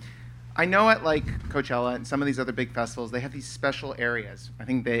technology. I know at like Coachella and some of these other big festivals, they have these special areas. I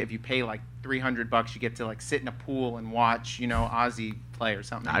think if you pay like $300, you get to like sit in a pool and watch, Ozzy play or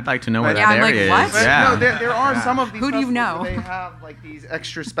something. I'd like to know where But- that Yeah, I'm area like, is. what? Yeah. No, there are some of these Who do you festivals know? where they have like these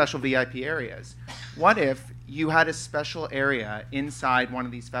extra special VIP areas. What if you had a special area inside one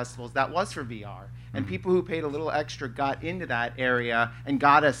of these festivals that was for VR, and people who paid a little extra got into that area and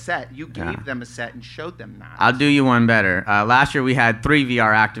got a set? You gave Yeah. them a set and showed them that. I'll do you one better. Last year we had 3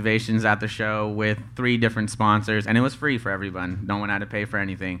 VR activations at the show with 3 different sponsors, and it was free for everyone. No one had to pay for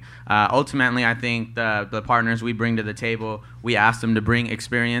anything. Ultimately, I think the partners we bring to the table, we ask them to bring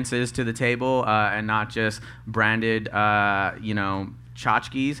experiences to the table and not just branded,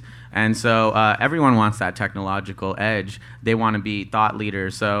 tchotchkes. And so everyone wants that technological edge. They want to be thought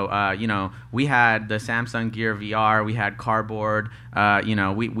leaders. So, we had the Samsung Gear VR. We had Cardboard.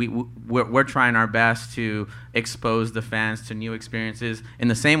 We're trying our best to expose the fans to new experiences in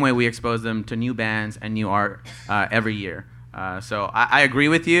the same way we expose them to new bands and new art every year. So I agree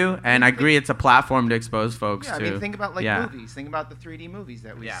with you, and I agree it's a platform to expose folks Yeah, to. I mean, think about yeah. movies. Think about the 3D movies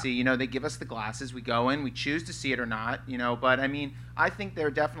that we Yeah. see. They give us the glasses, we go in, we choose to see it or not. But I mean, I think there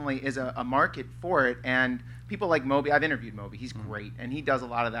definitely is a market for it, and people like Moby. I've interviewed Moby. He's great, and he does a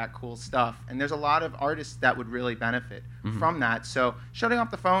lot of that cool stuff. And there's a lot of artists that would really benefit from that. So shutting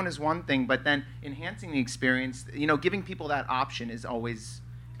off the phone is one thing, but then enhancing the experience, giving people that option is always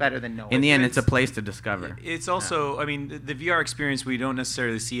better than no. In the end, it's a place to discover. It's also, I mean, the VR experience, we don't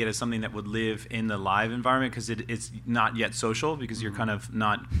necessarily see it as something that would live in the live environment because it's not yet social, because you're kind of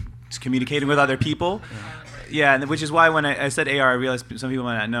not communicating with other people. Yeah, and which is why when I said AR, I realized some people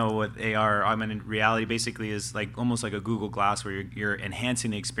might not know what AR, augmented reality, basically is like almost like a Google Glass where you're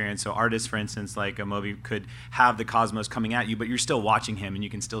enhancing the experience. So artists, for instance, like a Moby could have the cosmos coming at you, but you're still watching him and you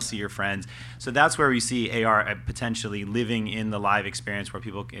can still see your friends. So that's where we see AR potentially living in the live experience where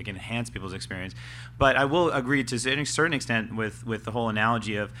people can enhance people's experience. But I will agree to a certain extent with the whole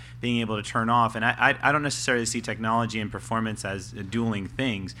analogy of being able to turn off. And I don't necessarily see technology and performance as dueling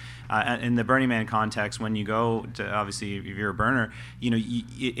things. In the Burning Man context, when you go to, obviously, if you're a burner,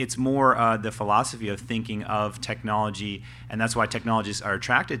 it's more the philosophy of thinking of technology, and that's why technologists are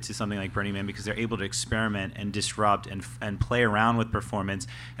attracted to something like Burning Man, because they're able to experiment and disrupt and play around with performance.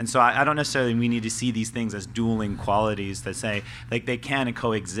 And so I don't necessarily we need to see these things as dueling qualities that say like they can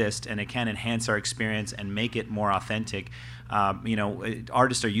coexist and it can enhance our experience and make it more authentic.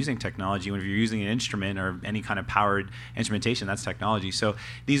 Artists are using technology. When you're using an instrument or any kind of powered instrumentation, that's technology. So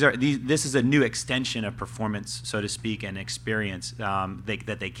this is a new extension of performance, so to speak, and experience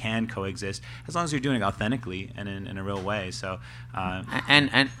that they can coexist as long as you're doing it authentically and in a real way. So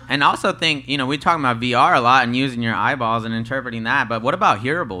And also think, we talking about VR a lot and using your eyeballs and interpreting that, but what about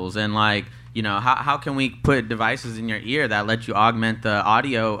hearables and like, how can we put devices in your ear that let you augment the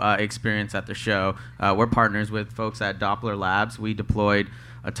audio experience at the show? We're partners with folks at Doppler Labs. We deployed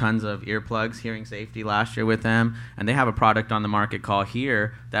tons of earplugs, hearing safety last year with them, and they have a product on the market called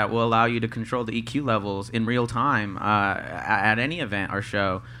Hear that will allow you to control the EQ levels in real time at any event or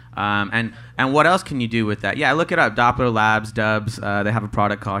show. And what else can you do with that? Yeah, look it up. Doppler Labs, Dubs. They have a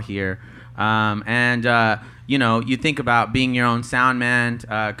product called Hear. You think about being your own sound man,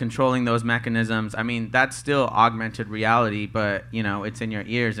 controlling those mechanisms. I mean, that's still augmented reality, but, it's in your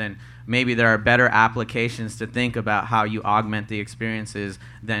ears. And maybe there are better applications to think about how you augment the experiences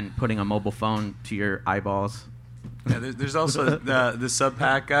than putting a mobile phone to your eyeballs. Yeah, there's also the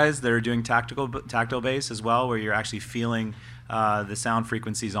sub-pack guys that are doing tactile bass as well, where you're actually feeling the sound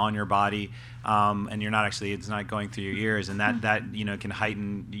frequencies on your body, and it's not going through your ears, and that can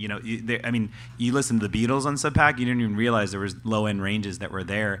heighten. You listen to the Beatles on Sub-Pack, you didn't even realize there was low-end ranges that were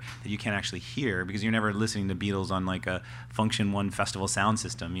there that you can't actually hear because you're never listening to Beatles on like a Function One festival sound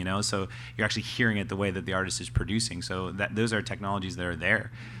system, So you're actually hearing it the way that the artist is producing. So those are technologies that are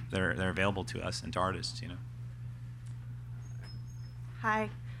there, they're available to us and to artists,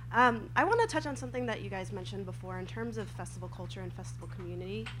 Hi. I want to touch on something that you guys mentioned before in terms of festival culture and festival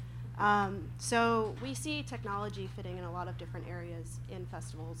community. So we see technology fitting in a lot of different areas in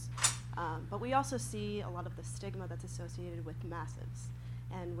festivals, but we also see a lot of the stigma that's associated with massives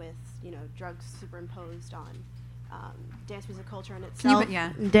and with drugs superimposed on dance music culture in itself.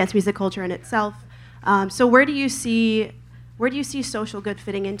 Dance music culture in itself. So where do you see social good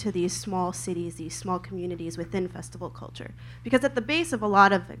fitting into these small cities, these small communities within festival culture? Because at the base of a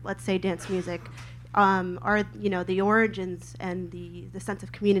lot of, let's say, dance music are the origins and the sense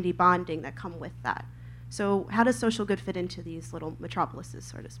of community bonding that come with that. So how does social good fit into these little metropolises,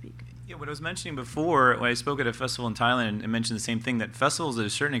 so to speak? Yeah, what I was mentioning before, when I spoke at a festival in Thailand and mentioned the same thing, that festivals at a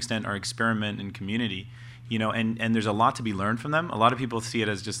certain extent are experiment and community. And there's a lot to be learned from them. A lot of people see it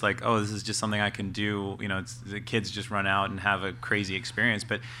as just like, oh, this is just something I can do. The kids just run out and have a crazy experience.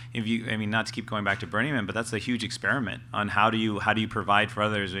 But not to keep going back to Burning Man, but that's a huge experiment on how do you provide for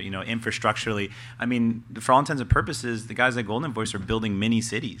others, infrastructurally. For all intents and purposes, the guys at Golden Voice are building mini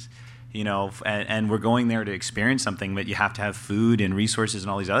cities. And we're going there to experience something, but you have to have food and resources and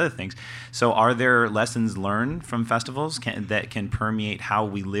all these other things. So are there lessons learned from festivals that can permeate how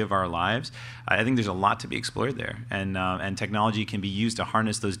we live our lives? I think there's a lot to be explored there. And technology can be used to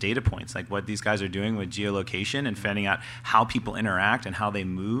harness those data points, like what these guys are doing with geolocation and finding out how people interact and how they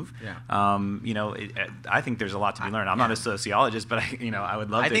move. Yeah. I think there's a lot to be learned. I'm not a sociologist, but I would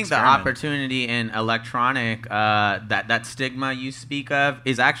love to experiment. I think the opportunity in electronic, that stigma you speak of,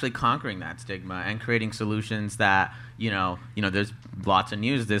 is actually conquering that stigma and creating solutions that there's lots of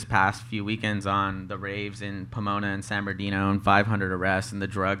news this past few weekends on the raves in Pomona and San Bernardino and 500 arrests and the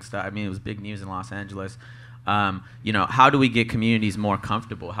drug stuff. It was big news in Los Angeles. How do we get communities more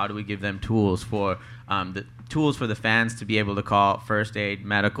comfortable? How do we give them tools for the fans to be able to call first aid,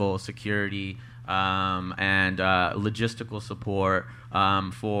 medical, security, and logistical support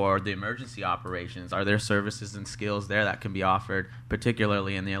for the emergency operations? Are there services and skills there that can be offered,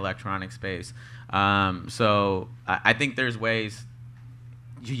 particularly in the electronic space? So I think there's ways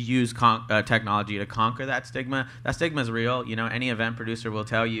to use technology to conquer that stigma. That stigma is real. Any event producer will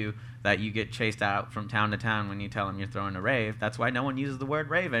tell you that you get chased out from town to town when you tell them you're throwing a rave. That's why no one uses the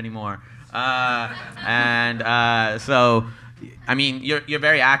word rave anymore. So you're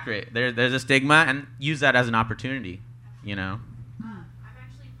very accurate. There's a stigma, and use that as an opportunity, I'm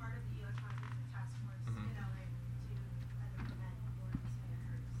actually part of the Electronic Music Task Force in LA to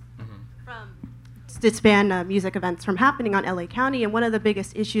prevent to span music events from happening on LA County. And one of the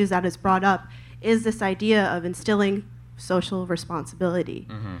biggest issues that is brought up is this idea of instilling social responsibility.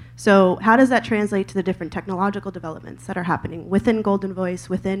 So how does that translate to the different technological developments that are happening within Golden Voice,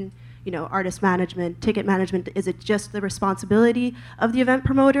 within artist management, ticket management? Is it just the responsibility of the event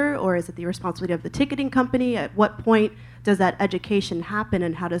promoter, or is it the responsibility of the ticketing company? At what point does that education happen,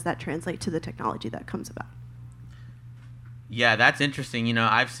 and how does that translate to the technology that comes about? Yeah, that's interesting.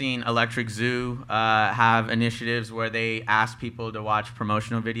 I've seen Electric Zoo have initiatives where they ask people to watch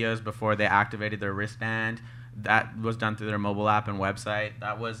promotional videos before they activated their wristband. That was done through their mobile app and website.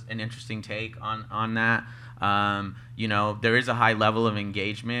 That was an interesting take on that. There is a high level of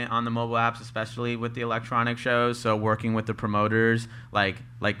engagement on the mobile apps, especially with the electronic shows. So working with the promoters, like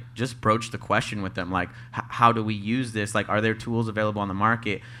just broach the question with them, like, how do we use this? Like, are there tools available on the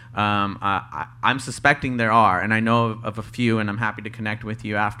market? I'm suspecting there are, and I know of a few, and I'm happy to connect with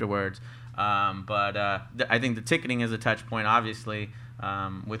you afterwards. But I think the ticketing is a touch point, obviously.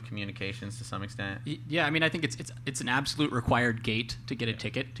 With communications to some extent. Yeah, I think it's an absolute required gate to get a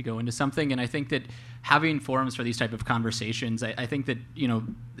ticket to go into something, and I think that having forums for these type of conversations, I think that,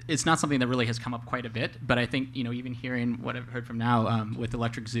 it's not something that really has come up quite a bit, but I think, even hearing what I've heard from now with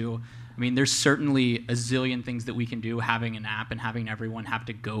Electric Zoo, I mean, there's certainly a zillion things that we can do having an app and having everyone have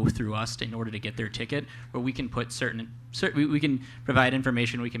to go through us in order to get their ticket, where we can put we can provide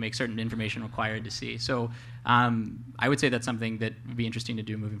information, we can make certain information required to see. So I would say that's something that would be interesting to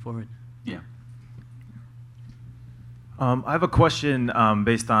do moving forward. Yeah. I have a question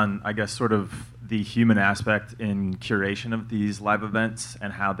based on, I guess, sort of the human aspect in curation of these live events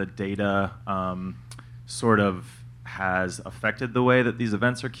and how the data sort of has affected the way that these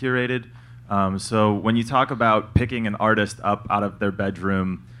events are curated. So when you talk about picking an artist up out of their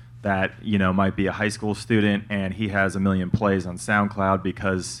bedroom that might be a high school student and he has 1 million plays on SoundCloud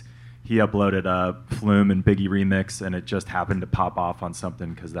because he uploaded a Flume and Biggie remix and it just happened to pop off on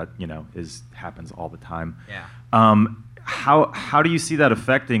something because that happens all the time. Yeah. How do you see that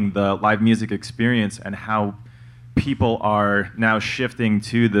affecting the live music experience and how people are now shifting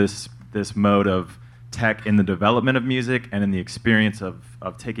to this mode of tech in the development of music and in the experience of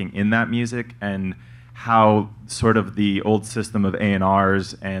taking in that music, and how sort of the old system of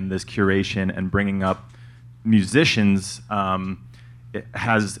A&Rs and this curation and bringing up musicians it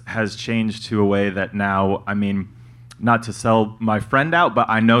has changed to a way that now, I mean, not to sell my friend out, but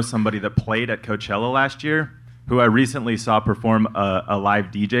I know somebody that played at Coachella last year who I recently saw perform a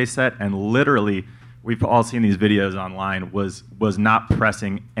live DJ set, and literally, we've all seen these videos online, was not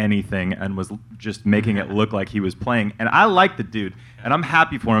pressing anything and was just making it look like he was playing. And I like the dude, and I'm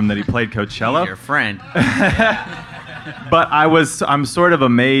happy for him that he played Coachella. He's your friend. But I'm sort of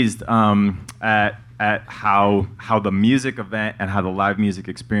amazed at how the music event and how the live music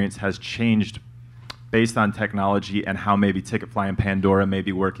experience has changed based on technology, and how maybe Ticketfly and Pandora may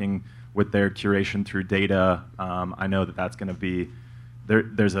be working with their curation through data. I know that's going to be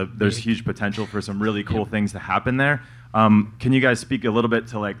there's huge potential for some really cool things to happen there. Can you guys speak a little bit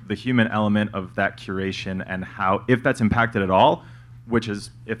to like the human element of that curation and how, if that's impacted at all, which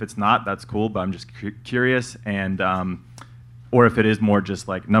is, if it's not, that's cool, but I'm just curious, and or if it is more just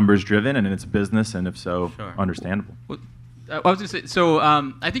like numbers driven and it's business, and if so, Sure. understandable. Well, I was going to say, so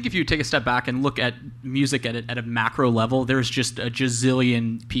I think if you take a step back and look at music at a macro level, there's just a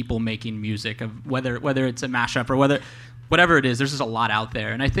gazillion people making music, of whether it's a mashup or whatever it is. There's just a lot out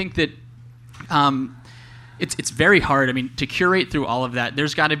there, and I think that it's very hard. I mean, to curate through all of that,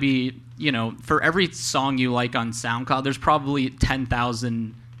 there's got to be, for every song you like on SoundCloud, there's probably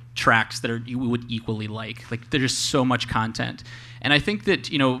 10,000 tracks that you would equally like. Like, there's so much content, and I think that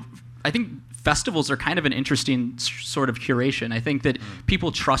festivals are kind of an interesting sort of curation. I think that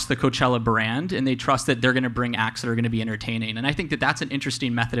people trust the Coachella brand, and they trust that they're going to bring acts that are going to be entertaining. And I think that that's an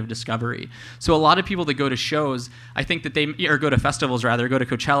interesting method of discovery. So a lot of people that go to shows, I think that or go to festivals rather, go to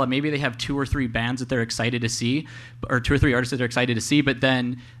Coachella, maybe they have 2 or 3 bands that they're excited to see, or 2 or 3 artists that they're excited to see, but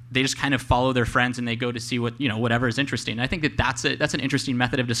then they just kind of follow their friends and they go to see whatever is interesting. And I think that that's an interesting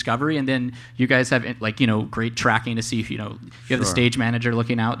method of discovery. And then you guys have great tracking to see if you have the stage manager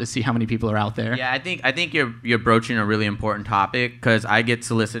looking out to see how many people are out there. Yeah, I think you're broaching a really important topic, because I get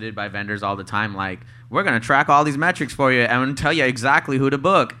solicited by vendors all the time, like, we're going to track all these metrics for you and I'm going to tell you exactly who to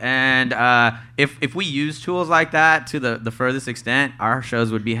book. And if we use tools like that to the furthest extent, our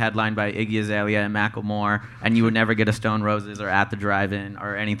shows would be headlined by Iggy Azalea and Macklemore, and you would never get a Stone Roses or At the Drive-In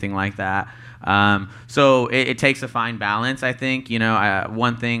or anything like that. So it takes a fine balance, I think.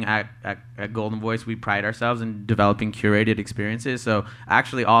 One thing at Golden Voice, we pride ourselves in developing curated experiences. So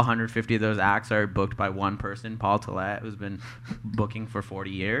actually all 150 of those acts are booked by one person, Paul Tillett, who's been booking for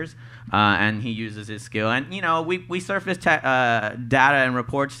 40 years. And he uses his skill. And, we surface data and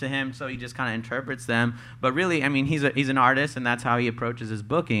reports to him, so he just kind of interprets them. But really, I mean, he's an artist, and that's how he approaches his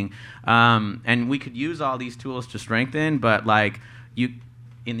booking. And we could use all these tools to strengthen, but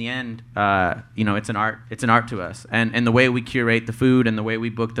in the end, it's an art. It's an art to us, and the way we curate the food, and the way we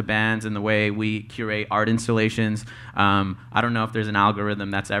book the bands, and the way we curate art installations. I don't know if there's an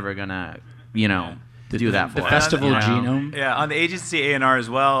algorithm that's ever gonna, do that for the us. festival genome. Yeah, on the agency A&R as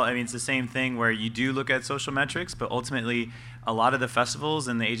well. I mean, it's the same thing where you do look at social metrics, but ultimately, a lot of the festivals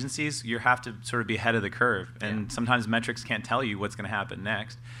and the agencies, you have to sort of be ahead of the curve, and sometimes metrics can't tell you what's going to happen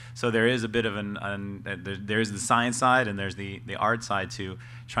next. So there is a bit of there's the science side and there's the art side to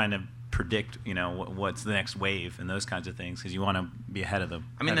trying to predict, what's the next wave and those kinds of things, because you want to be ahead of them.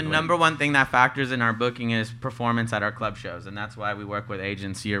 I mean, the number one thing that factors in our booking is performance at our club shows, and that's why we work with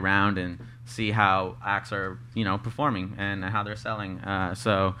agents year round and see how acts are, performing and how they're selling.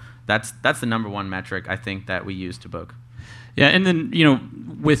 So that's the number one metric I think that we use to book. Yeah, and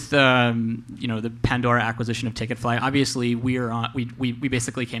then with the Pandora acquisition of Ticketfly, obviously we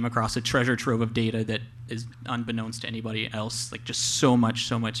basically came across a treasure trove of data that is unbeknownst to anybody else. Like just so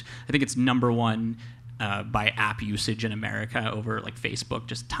much. I think it's number one by app usage in America over like Facebook,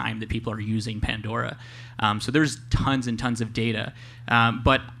 just time that people are using Pandora. So there's tons and tons of data,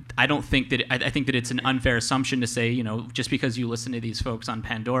 but I don't think that I think that it's an unfair assumption to say, just because you listen to these folks on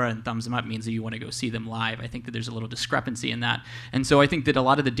Pandora and thumbs them up means that you want to go see them live. I think that there's a little discrepancy in that. And so I think that a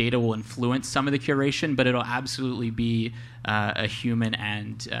lot of the data will influence some of the curation, but it'll absolutely be a human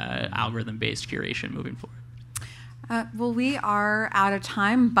and algorithm-based curation moving forward. Well, we are out of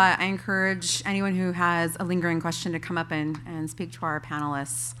time, but I encourage anyone who has a lingering question to come up and speak to our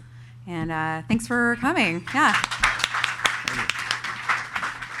panelists. And thanks for coming. Yeah.